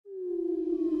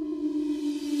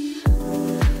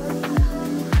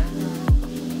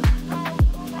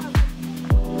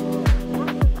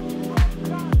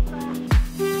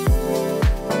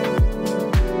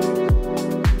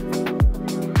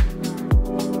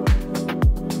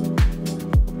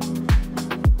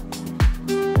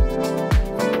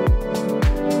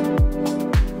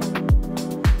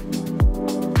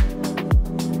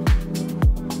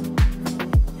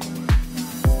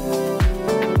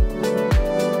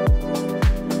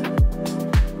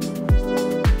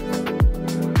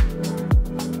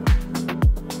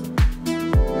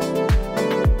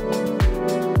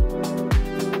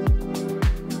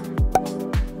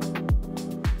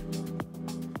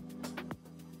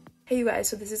Hey you guys,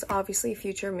 so this is obviously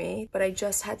future me, but I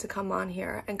just had to come on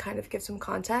here and kind of give some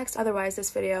context. Otherwise,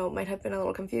 this video might have been a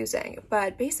little confusing.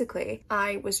 But basically,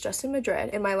 I was just in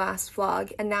Madrid in my last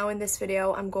vlog, and now in this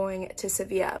video, I'm going to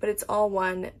Seville. But it's all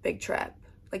one big trip.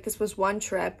 Like, this was one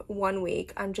trip, 1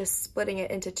 week. I'm just splitting it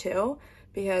into two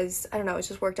because, I don't know, it's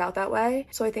just worked out that way.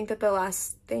 So I think that the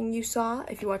last thing you saw,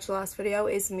 if you watched the last video,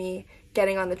 is me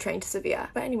getting on the train to Seville.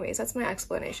 But anyways, that's my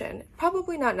explanation.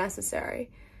 Probably not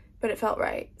necessary, but it felt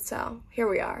right, so here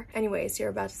we are. Anyways, you're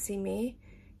about to see me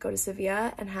go to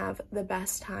Seville and have the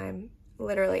best time,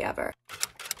 literally ever.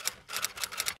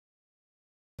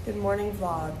 Good morning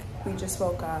vlog. We just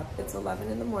woke up. It's 11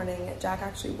 in the morning. Jack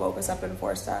actually woke us up and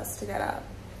forced us to get up,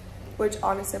 which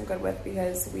honestly I'm good with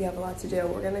because we have a lot to do.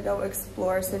 We're gonna go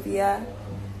explore Seville,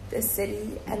 the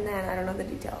city, and then I don't know the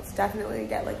details. Definitely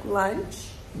get like lunch.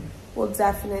 We'll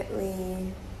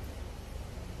definitely,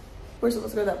 we're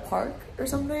supposed to go to that park or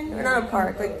something? Or not a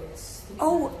park, like,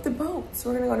 oh, the boats.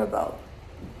 We're gonna go on a boat.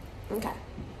 Okay.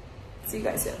 See you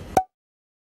guys soon.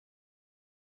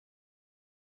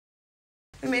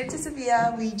 We made it to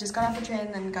Seville. We just got off the train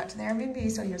and then got to the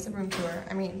Airbnb, so here's the room tour.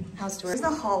 I mean, house tour. Here's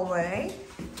the hallway,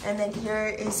 and then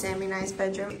here is Sammy and I's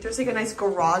bedroom. There's like a nice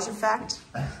garage effect.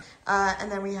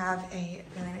 And then we have a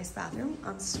really nice bathroom,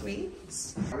 ensuite.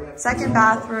 Second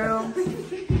bathroom.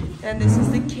 And this is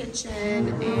the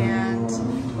kitchen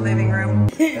and living room.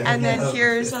 And then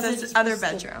here's this other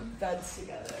bedroom. Beds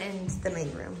together. And the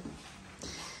main room.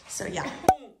 So yeah.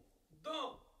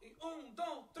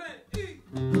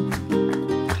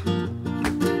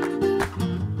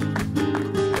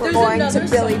 We're going to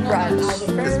Billy brunch.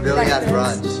 Because Billy has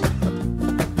brunch.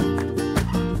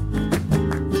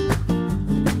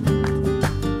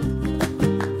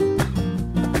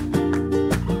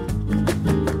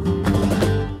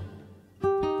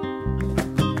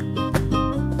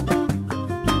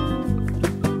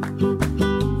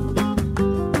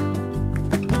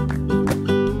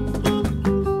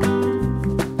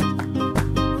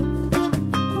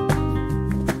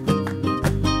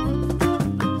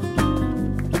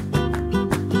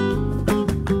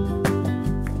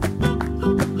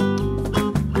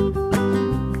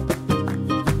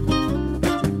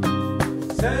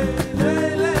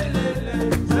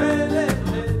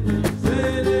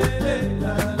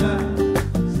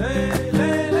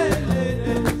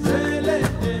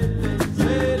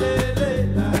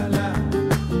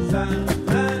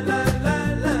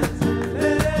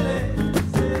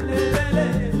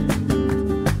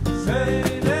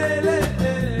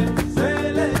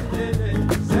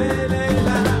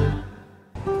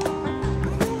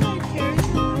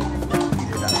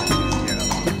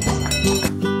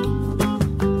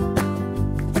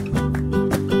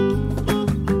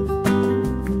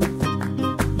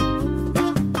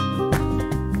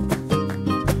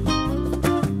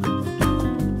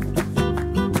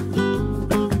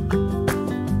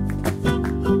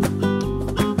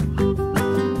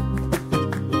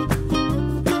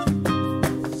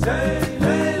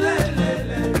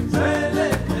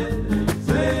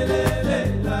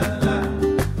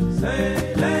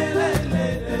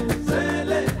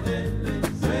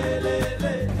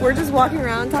 We're just walking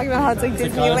around talking about how it's like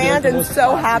Disneyland and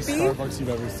so happy. Starbucks you've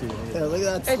ever seen. Yeah, look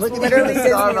at that. It's look literally at the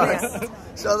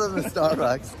Starbucks. Show them the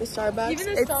Starbucks. The Starbucks.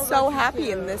 It's Starbucks so happy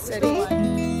too. In this city.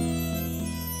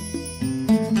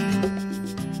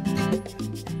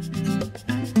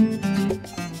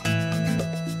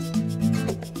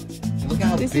 Look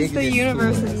how this big is the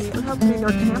university. Look how big their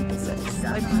campus is.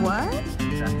 Like what?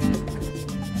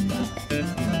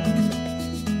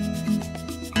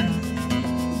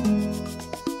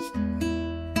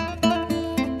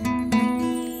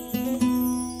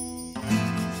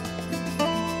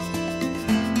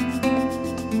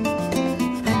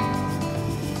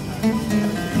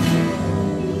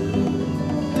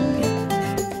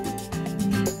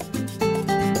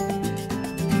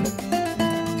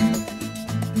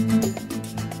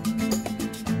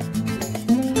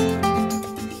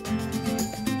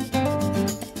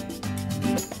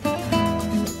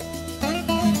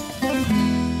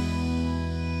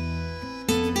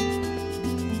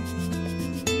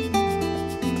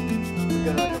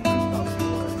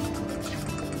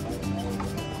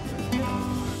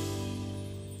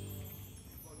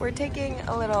 We're taking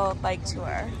a little bike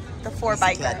tour, the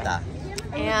 4-biker,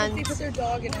 and they put their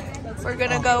dog in it. We're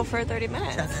gonna go for 30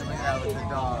 minutes. Look at that with your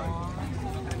dog.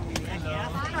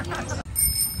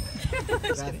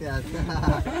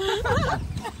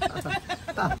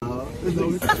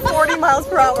 40 miles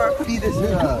per hour. Feed this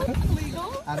truck.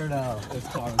 I don't know. It's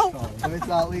car. If it's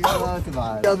not legal, though, it's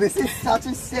mine. Yo, this is such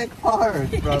a sick park,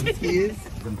 bro. He's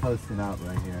been posting up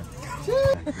right here.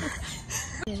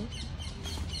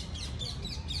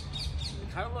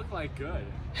 like good.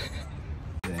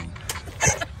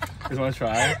 You want to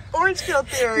try? Orange peel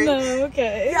theory. No,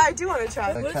 okay. Yeah, I do want to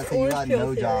try. Like, Tessa, you got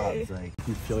no jobs. Like,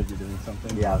 You feel like you're doing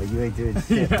something? yeah, but you ain't doing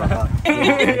shit, bro.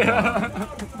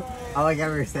 I like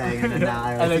every saying, and then now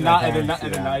I And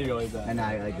then now you go like that. And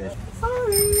now you're like this.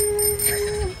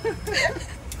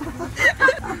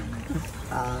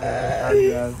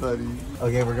 That's funny.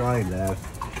 Okay, we're going left.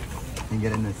 And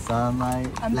get in the sunlight.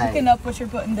 I'm picking up what you're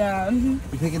putting down.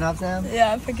 You picking up, Sam?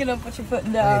 Yeah, I'm picking up what you're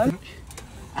putting down.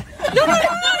 No,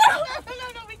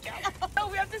 we can't. No,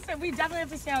 we have to stay. We definitely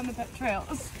have to stay on the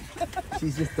trails.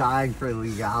 She's just dying for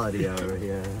legality over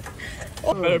here.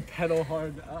 Better pedal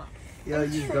hard up. Yo,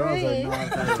 you girls are not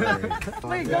pedaling.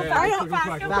 Wait, go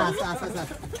fast.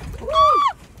 Fast.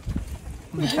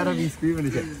 You gotta be screaming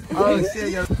and shit. Oh shit,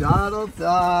 yo. Tunnel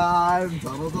time.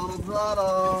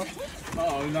 Tunnel.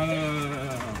 Oh, no.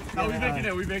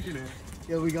 No, we making it.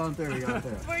 Yo, we going through. We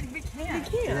can't.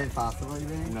 Is it possible, you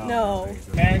think? No.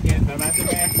 American.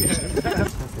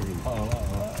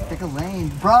 Pick a lane.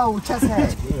 Bro, chest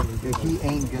head. Dude, he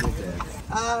ain't good at this.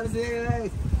 Oh,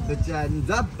 serious. The chat's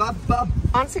up.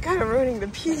 Honestly, kind of ruining the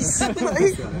piece.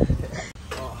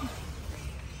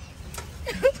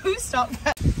 Who stopped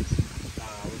that?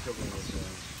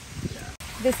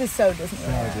 This is so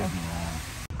Disneyland.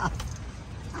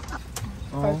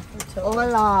 Oh,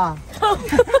 hola.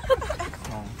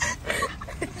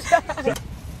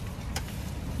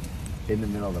 In the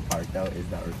middle of the park, though, is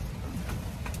that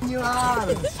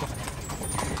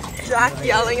Jack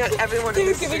yelling at everyone.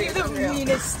 Dude, giving you the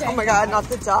meanest thing. Oh my god, not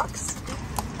the ducks.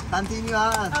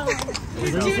 Continuar.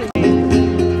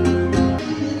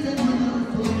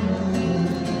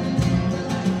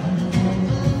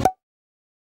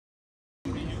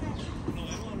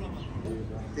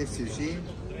 This sushi.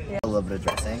 Yeah. A little bit of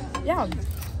dressing. Yeah.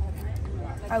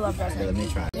 I love dressing. Okay, let me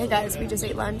try. Hey guys, we just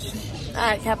ate lunch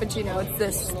at Cappuccino. It's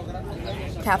this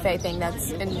cafe thing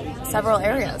that's in several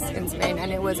areas in Spain,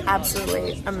 and it was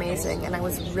absolutely amazing, and I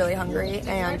was really hungry,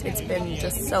 and it's been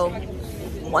just so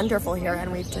wonderful here,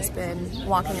 and we've just been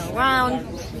walking around.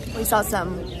 We saw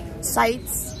some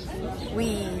sights.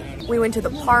 We went to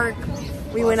the park.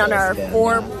 We went on our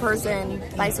 4-person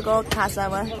bicycle, Plaza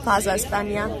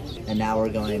España. And now we're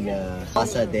going to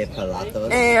Plaza de Palatos.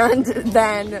 And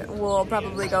then we'll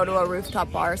probably go to a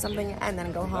rooftop bar or something, and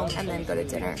then go home, and then go to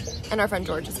dinner. And our friend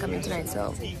George is coming tonight,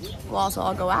 so we'll also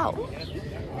all go out.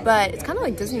 But it's kind of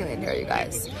like Disneyland here, you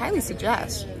guys. Highly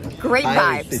suggest. Great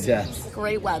vibes.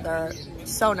 Great weather.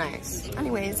 So nice.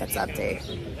 Anyways, that's the update.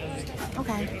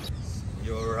 Okay.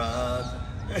 Your eyes,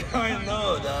 I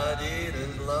know that it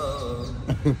is love,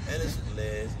 and it's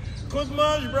bliss, 'cause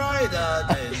much brighter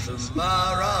than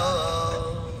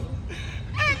tomorrow.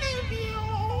 And if you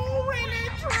really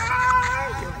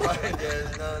try, you find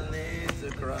there's no need to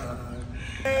cry.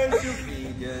 If you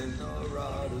feel there's no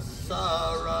road of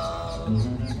sorrow.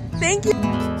 Thank you.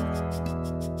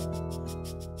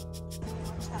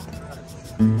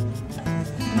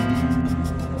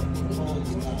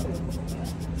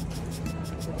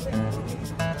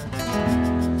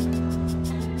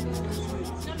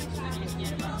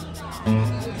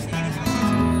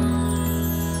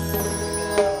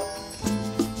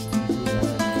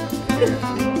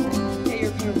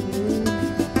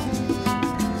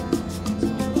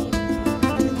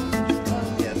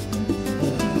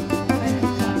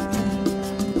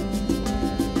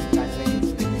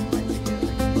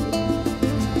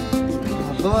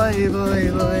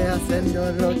 Voy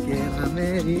haciendo lo que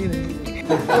amerine.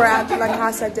 We're at La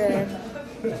Casa de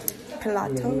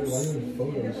Pilatos.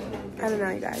 I don't know,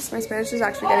 you guys. My Spanish is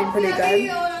actually getting pretty good.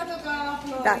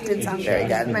 That didn't sound very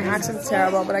good. My accent's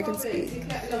terrible, but I can speak.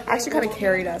 I actually kind of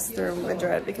carried us through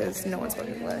Madrid because no one spoke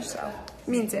English, so.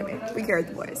 Me and Sammy, we carried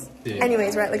the boys. Yeah.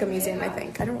 Anyways, we're at like a museum, I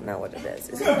think. I don't know what it is.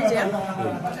 Is it a museum?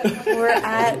 We're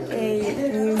at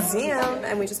a museum,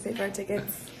 and we just paid for our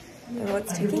tickets. And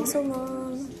what's taking so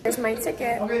long? There's my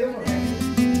ticket.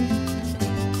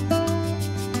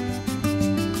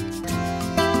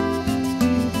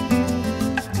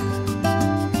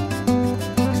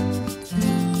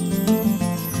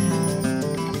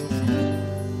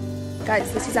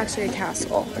 Guys, this is actually a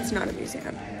castle. It's not a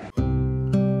museum.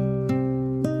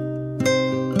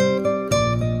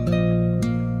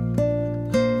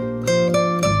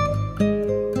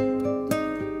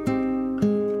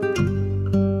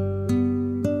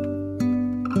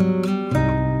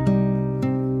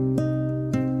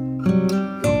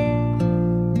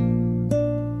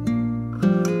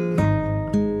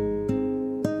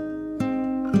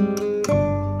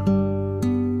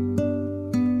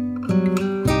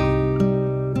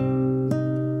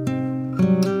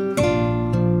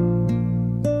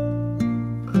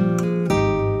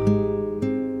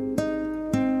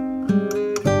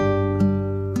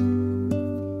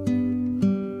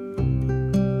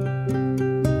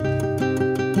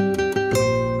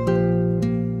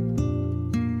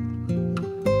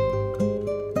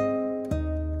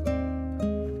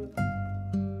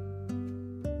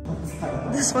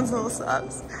 This one's a little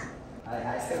sus.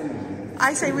 I say we leave.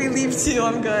 I say we leave too,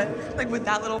 I'm good. Like with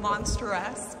that little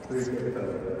monster-esque.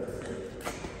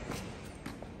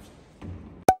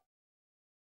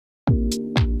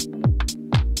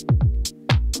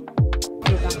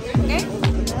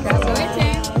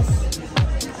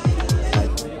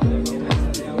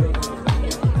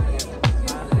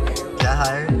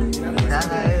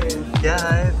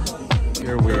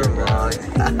 You're weird, bro.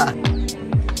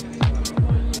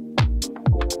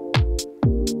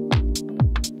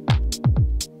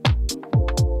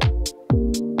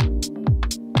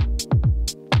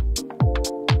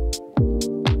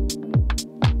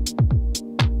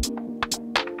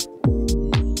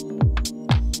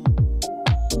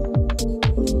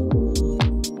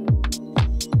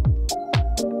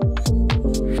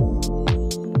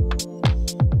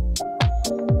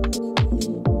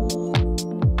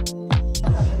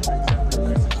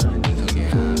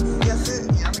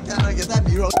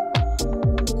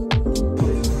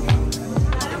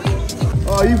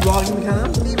 Oh, are you vlogging the camera?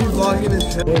 You vlogging this?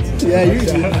 Yeah, you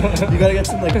gotta get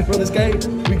some, like, bro, this guy,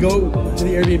 we go to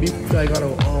the Airbnb, I got a,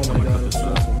 oh my god, it's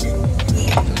awesome.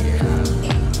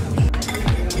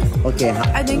 Okay,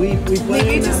 I think we play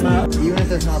maybe just even if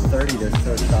there's not 30, there's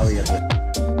still probably a bit.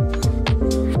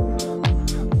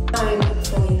 I'm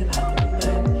fully in the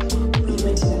bathroom, but we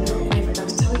went to dinner and I forgot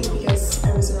to tell you because I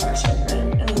was in a rush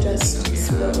and I just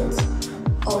spilled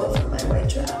all over my white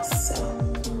dress, so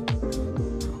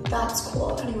that's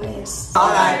cool anyways.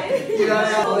 Alright, you gotta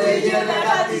have I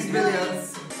got these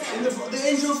millions. And the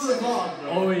intro for the vlog,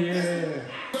 bro. Oh yeah.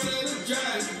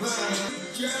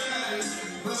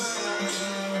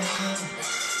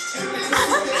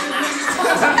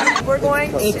 we're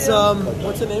going to... It's,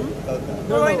 what's the name?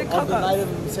 We're going to of the Coco. night of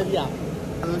Sevilla.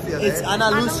 Lucia It's Day.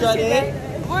 Ana Lucia Day.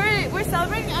 We're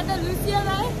celebrating Andalusia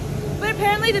night, but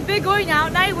apparently the big going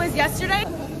out night was yesterday.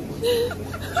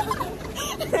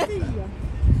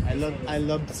 I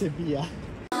love Sevilla.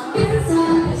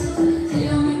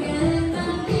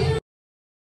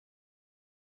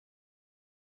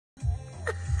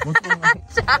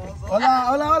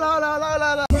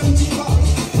 Hola.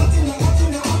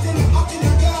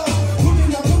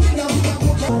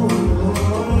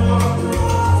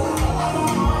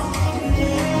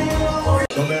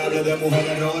 No me hables de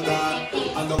mujeres rotas.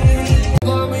 Ando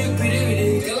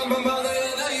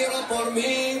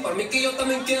por mí que yo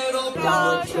también quiero.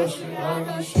 I just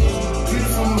wanna feel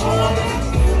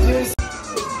liberated.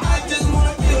 I just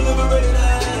wanna feel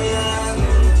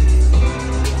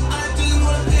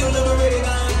liberated.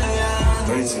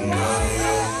 Way tonight.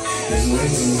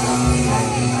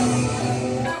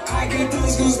 I get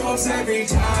those goosebumps every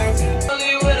time.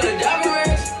 Only with a diamond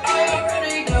ring, I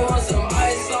already got some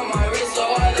ice on my wrist, so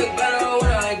I look better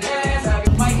when I dance.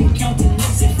 Why you counting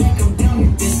this if I come down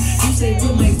with this? You say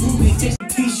with my roommate, take a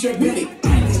t-shirt, really.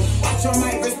 Watch on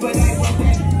my wrist, but I want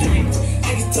that diamond.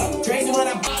 Niggas talk crazy when I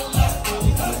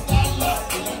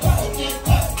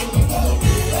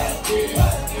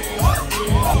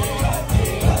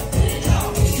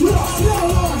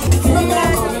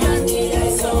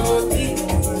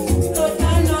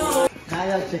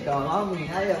Chico, mommy,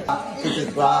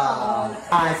 wow.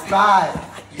 I spy.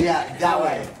 Yeah, that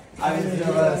way. I was doing a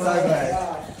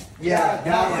Starbucks. Yeah,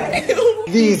 that way.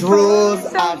 These rules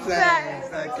are flames,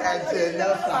 so catching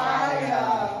the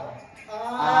fire.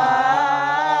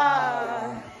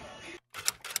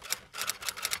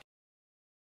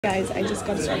 Guys, I just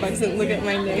got to Starbucks and look at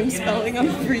my name spelling. I'm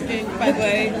freaking. By the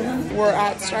way, we're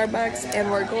at Starbucks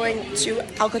and we're going to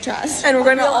Alcatraz. And we're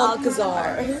going to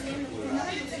Alcazar.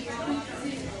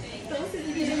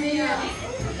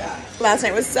 Last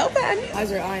night was so fun. How's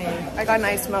your eye? I got an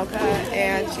iced mocha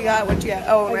and she got, what'd you get?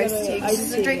 Oh, an iced tea. She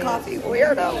doesn't drink coffee.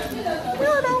 Weirdo.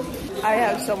 I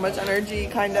have so much energy,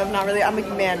 kind of. Not really. I'm like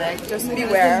manic. Just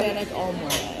beware. Manic all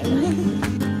morning.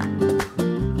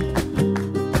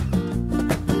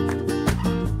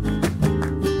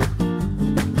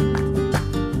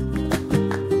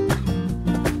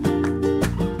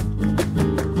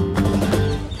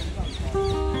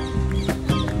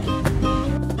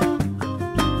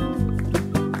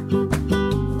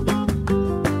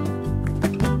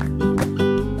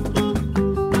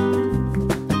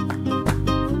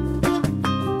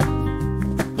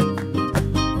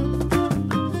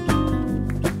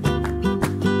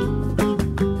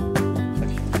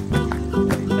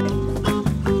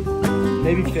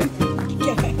 Maybe 50.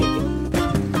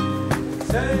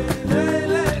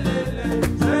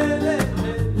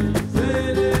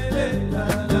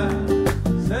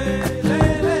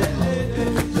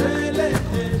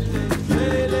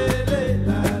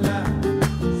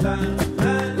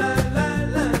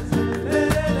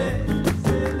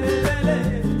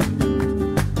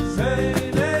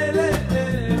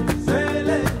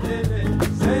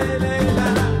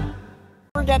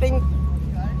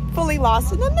 getting fully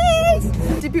lost in the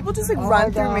maze. Do people just like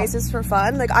run through mazes for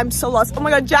fun? Like, I'm so lost. Oh my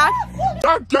god, Jack!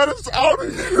 God, get us out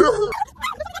of here!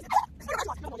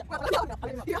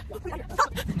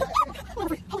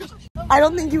 I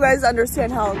don't think you guys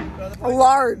understand how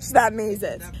large that maze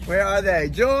is. Where are they?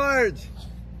 George!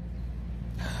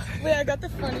 Wait, I got the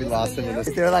funniest We lost them in video.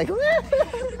 this. They're like,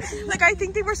 Like, I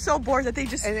think they were so bored that they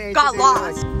just got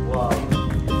lost. whoa.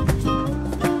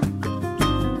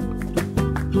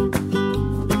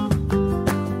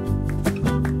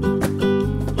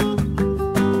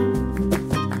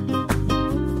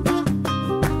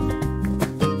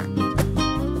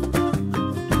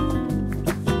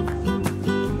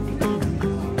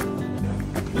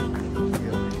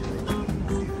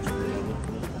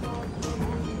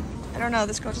 I don't know,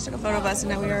 this girl just took a photo of us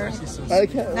and now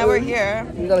Now we're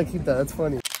here. You gotta keep that. That's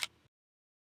funny.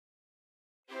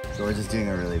 George is doing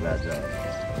a really bad job.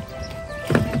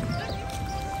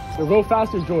 So go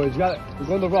faster, George. You're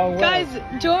going the wrong way. Guys,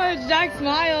 George, Jack,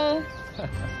 smile.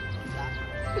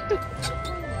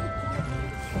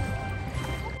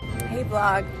 Hey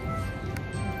vlog.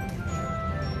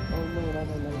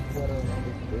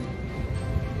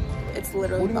 It's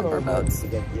literally bumper boats.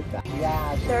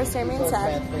 There's Sammy and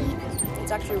Seth.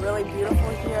 It's actually really beautiful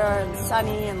here and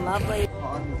sunny and lovely.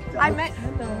 I met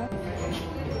her though.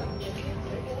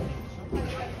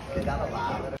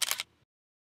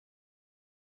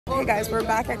 Hey guys, we're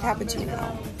back at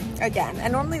Cappuccino again.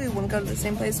 And normally we wouldn't go to the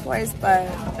same place twice, but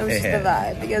it was just the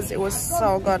vibe because it was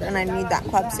so good and I need that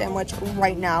club sandwich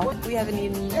right now. We haven't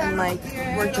eaten and like,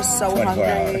 we're just so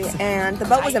hungry. And the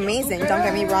boat was amazing, don't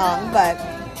get me wrong, but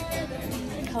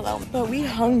hello. But we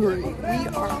hungry. We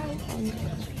are hungry.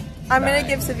 I'm gonna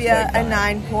give Sevilla a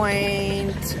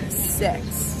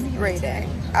 9.6 rating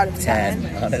out of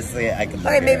 10. Honestly, I can.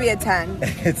 Okay, maybe a 10.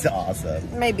 It's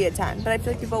awesome. Maybe a 10, but I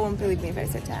feel like people won't believe me if I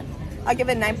say 10. I'll give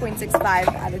it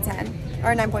 9.65 out of 10,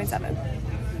 or 9.7.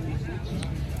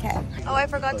 Okay. Oh, I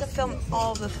forgot to film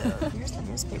all the food. Here's the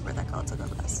newspaper that girl took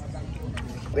of us.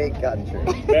 Big country.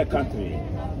 Big country.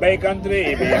 Big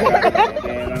country. Big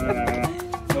country.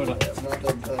 What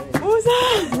was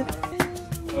that?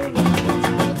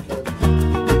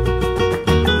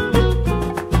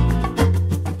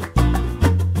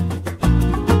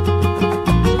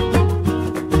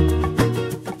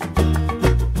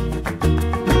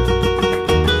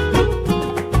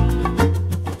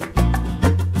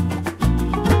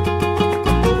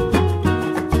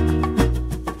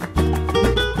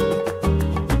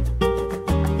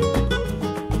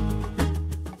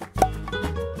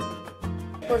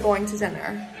 We're going to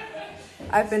dinner.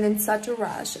 I've been in such a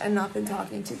rush and not been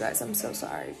talking to you guys. I'm so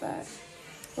sorry, but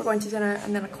we're going to dinner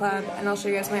and then a club, and I'll show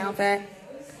you guys my outfit.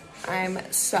 I'm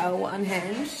so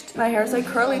unhinged. My hair's like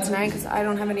curly tonight because I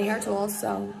don't have any hair tools,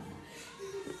 so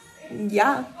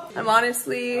yeah. I'm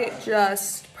honestly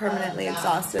just permanently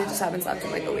exhausted. I just haven't slept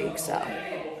in like a week, so.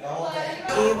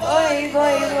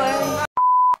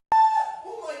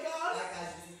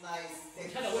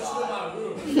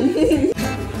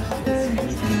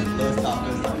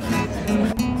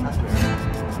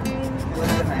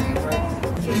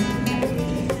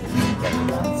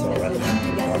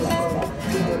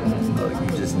 You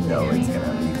just know it's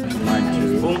gonna be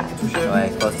 9.2. So I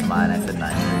close to mine, I said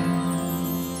 9.3.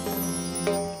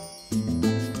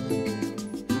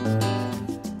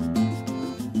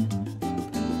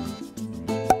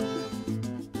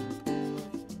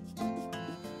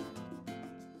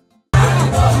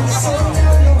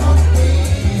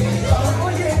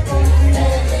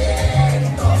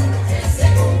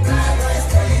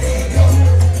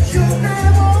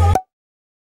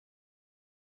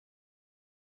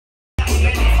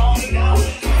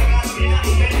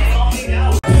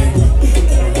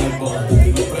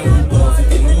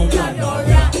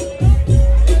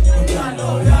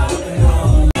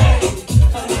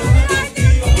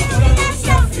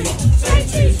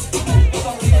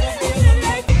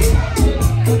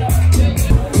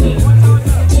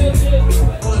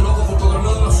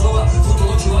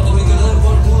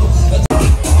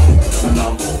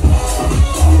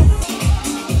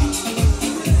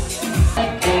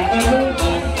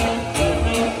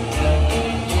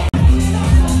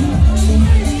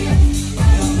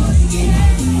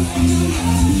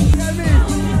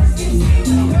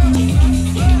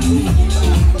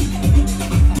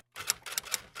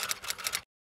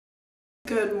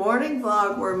 Good morning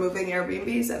vlog. We're moving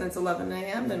Airbnbs and it's 11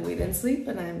 a.m. and we didn't sleep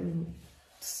and I'm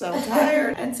so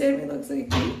tired. And Sammy looks like a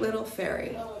cute little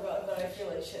fairy. Oh my god, but I feel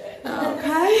like shit.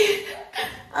 Okay.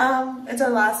 It's our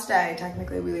last day.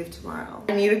 Technically we leave tomorrow.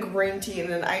 I need a green tea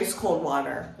and an ice cold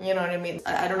water. You know what I mean?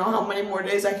 I don't know how many more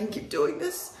days I can keep doing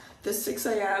this. the 6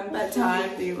 a.m.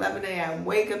 bedtime, the 11 a.m.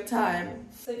 wake up time.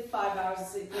 It's like 5 hours of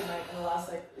sleep per night in the last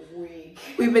like week.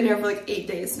 We've been here for like 8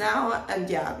 days now, and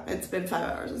yeah, it's been 5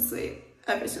 hours of sleep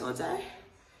every single day.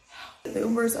 The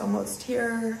Uber's almost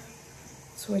here.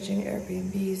 Switching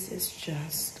Airbnbs is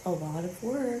just a lot of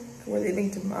work. We're leaving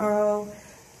tomorrow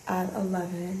at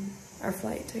 11. Our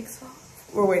flight takes off.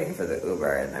 We're waiting for the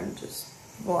Uber, and I'm just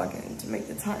vlogging to make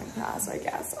the time pass, I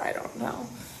guess. I don't know.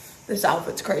 This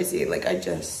outfit's crazy. Like,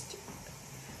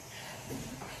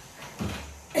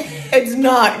 it's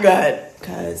not good.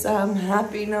 Cause I'm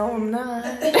happy, no I'm not.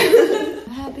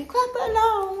 Happy, clap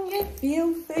along if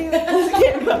you feel.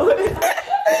 Can't go with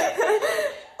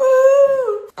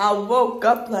I woke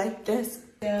up like this.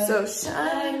 Yeah. So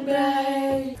shine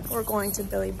bright. We're going to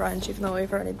Billy Brunch, even though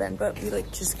we've already been, but we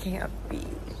like just can't be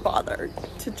bothered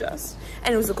to just.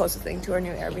 And it was the closest thing to our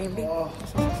new Airbnb. Oh.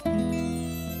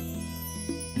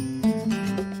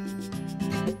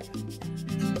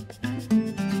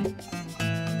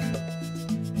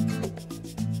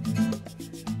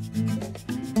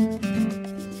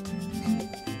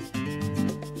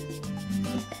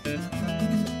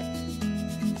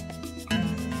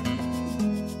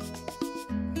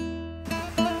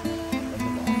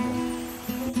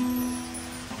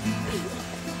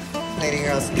 Lady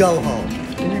girls, go home.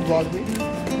 Can you vlog me?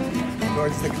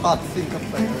 George the constant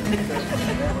complainer.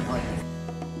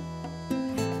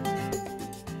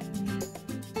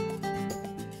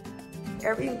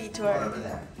 Airbnb tour.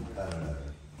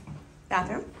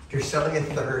 Bathroom. You're showing a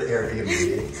third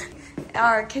Airbnb.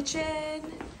 Our kitchen.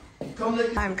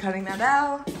 I'm cutting that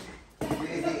out.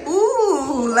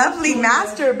 Ooh, lovely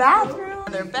master bathroom.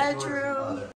 Another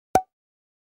bedroom.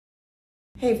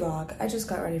 Hey vlog, I just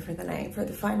got ready for the night, for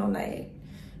the final night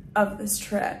of this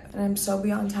trip. And I'm so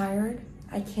beyond tired.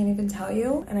 I can't even tell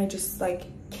you. And I just like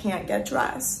can't get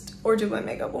dressed or do my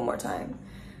makeup one more time.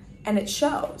 And it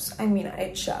shows. I mean,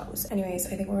 it shows. Anyways,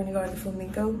 I think we're gonna go to the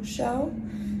Flamingo show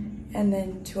and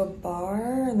then to a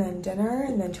bar and then dinner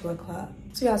and then to a club.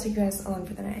 So yeah, I'll take you guys along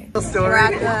for the night. We're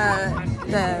at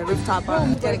the rooftop bar.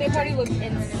 Birthday party looks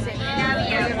insane.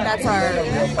 That's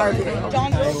our view.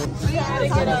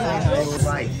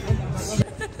 Right.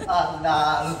 I'm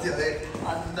not doing it.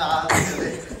 I'm not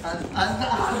doing it. I'm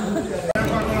not.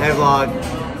 Hey vlog,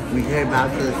 we came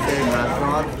back to the same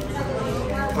restaurant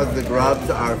because the grubs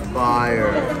are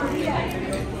fire.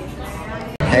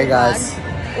 Hey guys.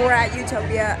 We're at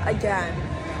Utopia again.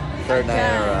 Third night in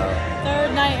a row.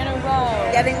 Third night in a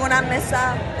row. Getting una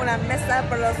mesa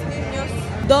por los niños.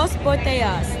 2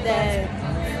 botellas de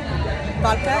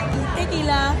Vodka.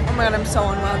 tequila. Oh my god, I'm so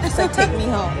unwell. Just like take me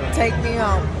home. Take me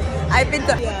home. I've been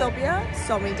to Utopia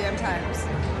so many damn times.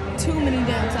 Too many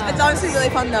damn times. It's honestly really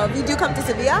fun though. If you do come to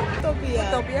Seville,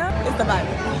 Utopia is the vibe.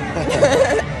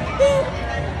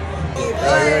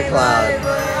 Bye, bye.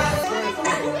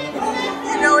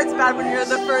 You know it's bad when you're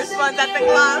the first ones at the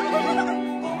club.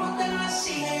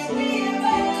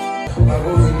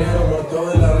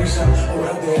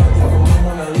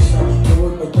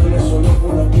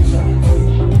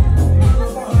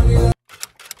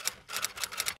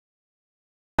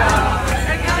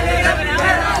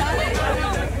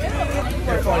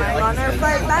 We're going on our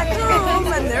flight back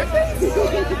home and they're crazy.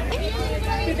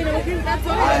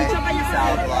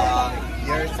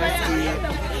 You're so cute.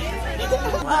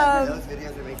 Those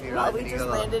videos are making me well, we just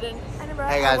landed in Edinburgh.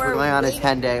 Hey guys, we're going on a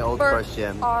 10-day Old Course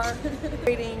gym. We are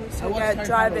waiting to get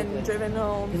driven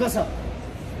home.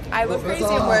 I look crazy.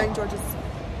 I'm wearing George's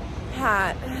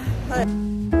hat.